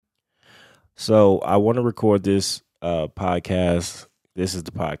So I want to record this podcast. This is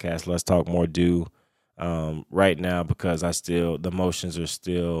the podcast. Let's talk more. Do right now because the emotions are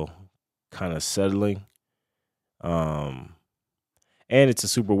still kind of settling. Um, and it's a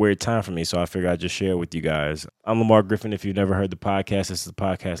super weird time for me, so I figured I'd just share it with you guys. I'm Lamar Griffin. If you've never heard the podcast, this is the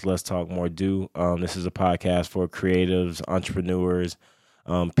podcast. Let's talk more. Do this is a podcast for creatives, entrepreneurs,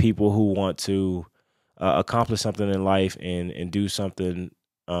 people who want to accomplish something in life and do something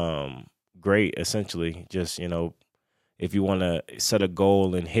great. Essentially, just if you want to set a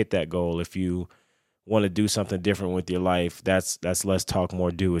goal and hit that goal, if you want to do something different with your life, that's Let's Talk More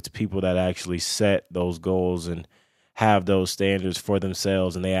Do. It's people that actually set those goals and have those standards for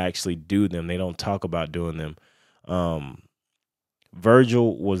themselves, and they actually do them. They don't talk about doing them.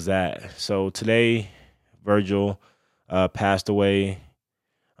 Virgil was that. So today, Virgil passed away.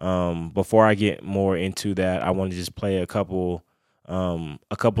 Before I get more into that, I want to just play a couple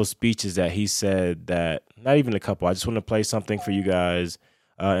speeches that he said. That not even a couple. I just want to play something for you guys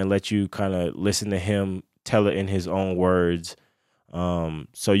and let you kind of listen to him tell it in his own words.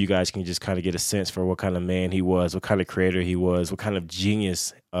 So you guys can just kind of get a sense for what kind of man he was, what kind of creator he was, what kind of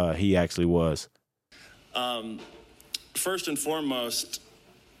genius he actually was. First and foremost,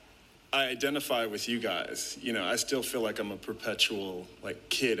 I identify with you guys. I still feel like I'm a perpetual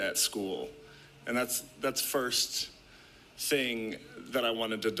kid at school. And that's first thing that I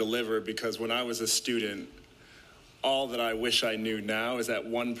wanted to deliver, because when I was a student, all that I wish I knew now is that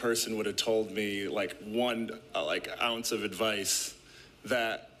one person would have told me one ounce of advice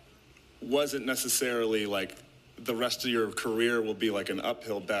that wasn't necessarily the rest of your career will be an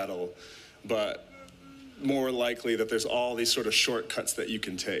uphill battle, but more likely that there's all these sort of shortcuts that you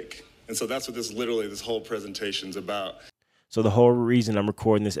can take. And so that's what this whole presentation's about. So the whole reason I'm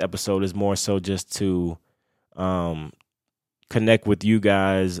recording this episode is more so just to connect with you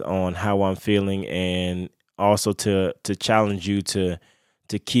guys on how I'm feeling, and also to challenge you to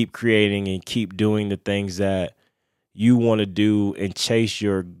keep creating and keep doing the things that you want to do and chase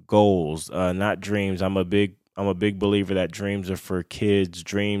your goals, not dreams. I'm a big believer that dreams are for kids.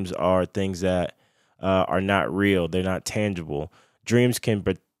 Dreams are things that are not real. They're not tangible. Dreams can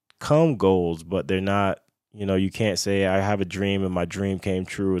become goals, but they're not. You can't say I have a dream and my dream came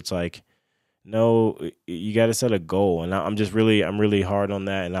true. It's like, no, you got to set a goal, and I'm really hard on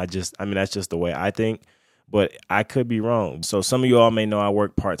that. And that's just the way I think. But I could be wrong. So some of you all may know I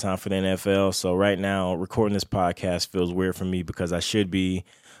work part-time for the NFL. So right now, recording this podcast feels weird for me because I should be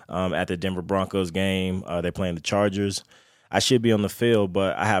at the Denver Broncos game. They're playing the Chargers. I should be on the field,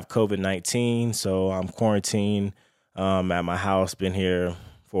 but I have COVID-19, so I'm quarantined at my house. Been here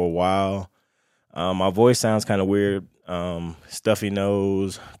for a while. My voice sounds kind of weird. Stuffy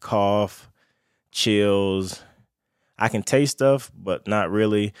nose, cough, chills. I can taste stuff, but not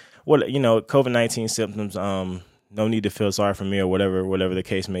really. COVID-19 symptoms, no need to feel sorry for me or whatever the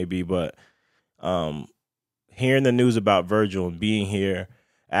case may be. But hearing the news about Virgil and being here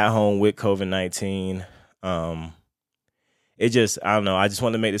at home with COVID-19, I don't know. I just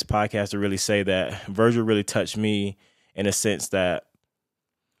wanted to make this podcast to really say that Virgil really touched me in a sense that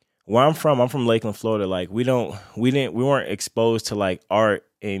where I'm from Lakeland, Florida. We weren't exposed to art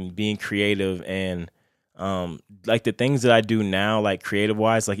and being creative and the things that I do now, creative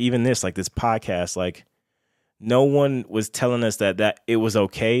wise, even this podcast, no one was telling us that it was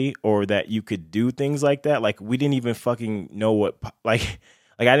okay or that you could do things like that. We didn't even fucking know what, I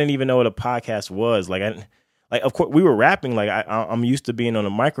didn't even know what a podcast was. Of course we were rapping. I'm used to being on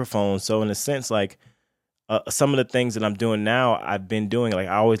a microphone. So in a sense, some of the things that I'm doing now, I've been doing. I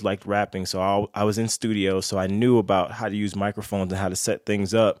always liked rapping. So I was in studio. So I knew about how to use microphones and how to set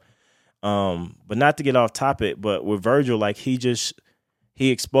things up. But not to get off topic, but with Virgil, he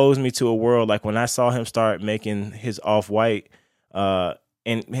exposed me to a world. When I saw him start making his Off-White,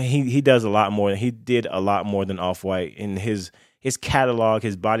 and he does a lot more. He did a lot more than Off-White, and his catalog,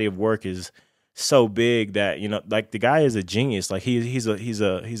 his body of work is so big that the guy is a genius. He's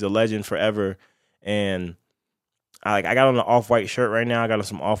a legend forever. And I got on an Off-White shirt right now. I got on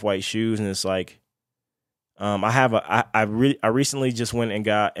some Off-White shoes, and it's I recently just went and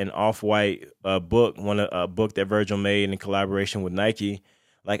got an Off-White book, a book that Virgil made in collaboration with Nike.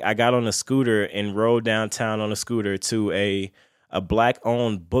 I got on a scooter and rode downtown on a scooter to a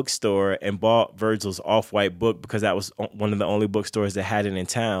black-owned bookstore and bought Virgil's Off-White book because that was one of the only bookstores that had it in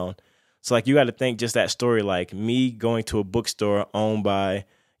town. So you got to think just that story, me going to a bookstore owned by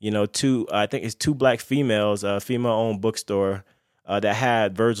two black females, a female-owned bookstore. That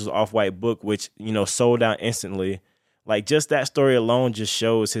had Virgil's Off-White book, which, sold out instantly. Just that story alone just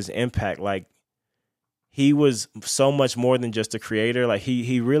shows his impact. he was so much more than just a creator. Like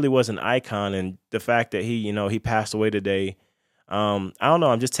he really was an icon, and the fact that he passed away today, I don't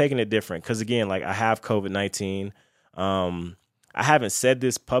know. I'm just taking it different because again, like I have COVID-19. I haven't said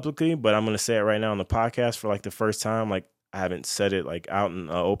this publicly, but I'm gonna say it right now on the podcast for like the first time. Like I haven't said it like out in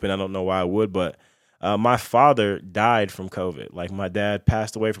open. I don't know why I would, but my father died from COVID. Like my dad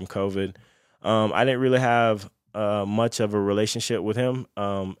passed away from COVID. I didn't really have much of a relationship with him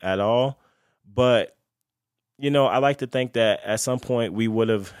at all, but I like to think that at some point we would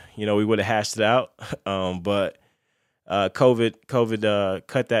have hashed it out. But COVID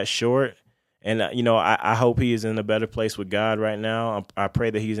cut that short. And, I hope he is in a better place with God right now. I pray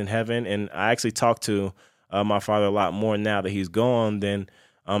that he's in heaven. And I actually talk to my father a lot more now that he's gone than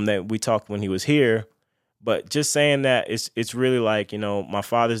that we talked when he was here. But just saying that, it's really like, my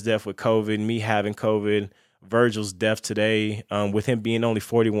father's death with COVID, me having COVID, Virgil's death today, with him being only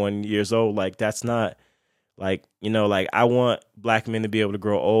 41 years old. Like, that's not like, like I want black men to be able to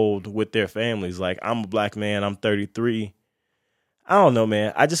grow old with their families. Like, I'm a black man. I'm 33. I don't know,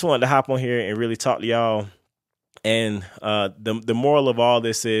 man. I just wanted to hop on here and really talk to y'all. And the moral of all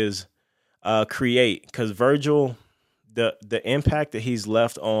this is create, because Virgil, the impact that he's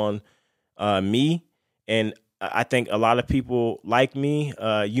left on me, and I think a lot of people like me,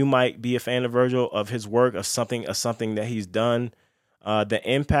 you might be a fan of Virgil, of his work, of something that he's done, the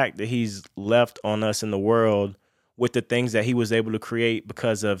impact that he's left on us in the world with the things that he was able to create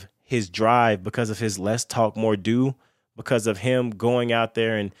because of his drive, because of his less talk, more do, because of him going out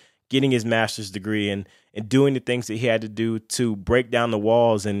there and getting his master's degree and doing the things that he had to do to break down the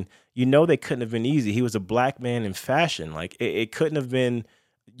walls. And, they couldn't have been easy. He was a black man in fashion. Like it couldn't have been,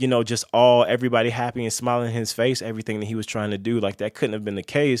 just everybody happy and smiling in his face, everything that he was trying to do. Like that couldn't have been the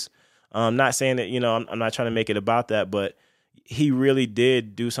case. I'm not saying that, I'm not trying to make it about that, but he really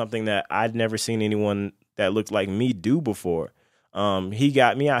did do something that I'd never seen anyone that looked like me do before. He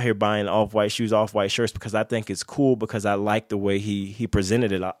got me out here buying off-white shoes, off-white shirts because I think it's cool, because I like the way he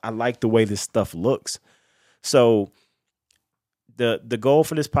presented it. I like the way this stuff looks. So the goal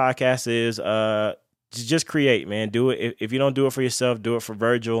for this podcast is just create, man. Do it. If you don't do it for yourself, do it for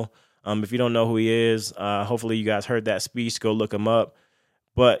Virgil. If you don't know who he is, hopefully you guys heard that speech. Go look him up.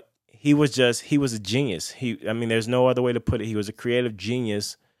 But he was a genius. There's no other way to put it. He was a creative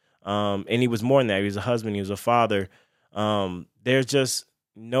genius. And he was more than that. He was a husband. He was a father. There's just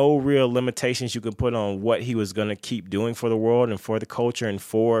no real limitations you can put on what he was going to keep doing for the world and for the culture and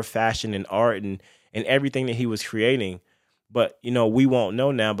for fashion and art and everything that he was creating. But, we won't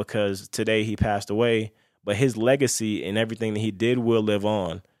know now because today he passed away, but his legacy and everything that he did will live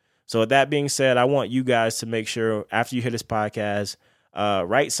on. So with that being said, I want you guys to make sure after you hear this podcast,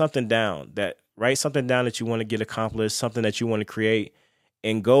 write something down that you want to get accomplished, something that you want to create,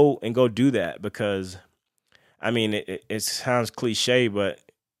 and go do that. Because it sounds cliche, but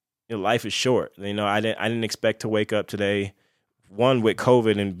life is short. I didn't expect to wake up today, one, with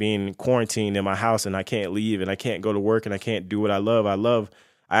COVID and being quarantined in my house, and I can't leave and I can't go to work and I can't do what I love.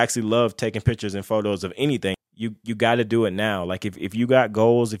 I actually love taking pictures and photos of anything. You got to do it now. Like if you got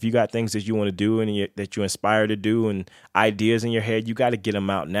goals, if you got things that you want to do and that you inspire to do and ideas in your head, you got to get them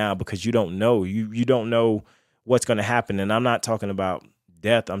out now, because you don't know. You don't know what's going to happen. And I'm not talking about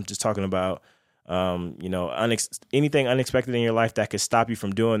death. I'm just talking about anything unexpected in your life that could stop you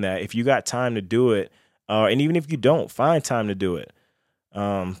from doing that. If you got time to do it, and even if you don't, find time to do it.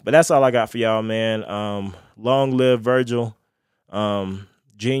 But that's all I got for y'all, man. Long live Virgil,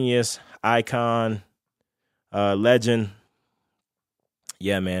 genius, icon, legend.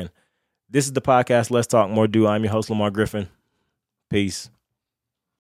 Yeah, man. This is the podcast, Let's Talk More Do. I'm your host, Lamar Griffin. Peace.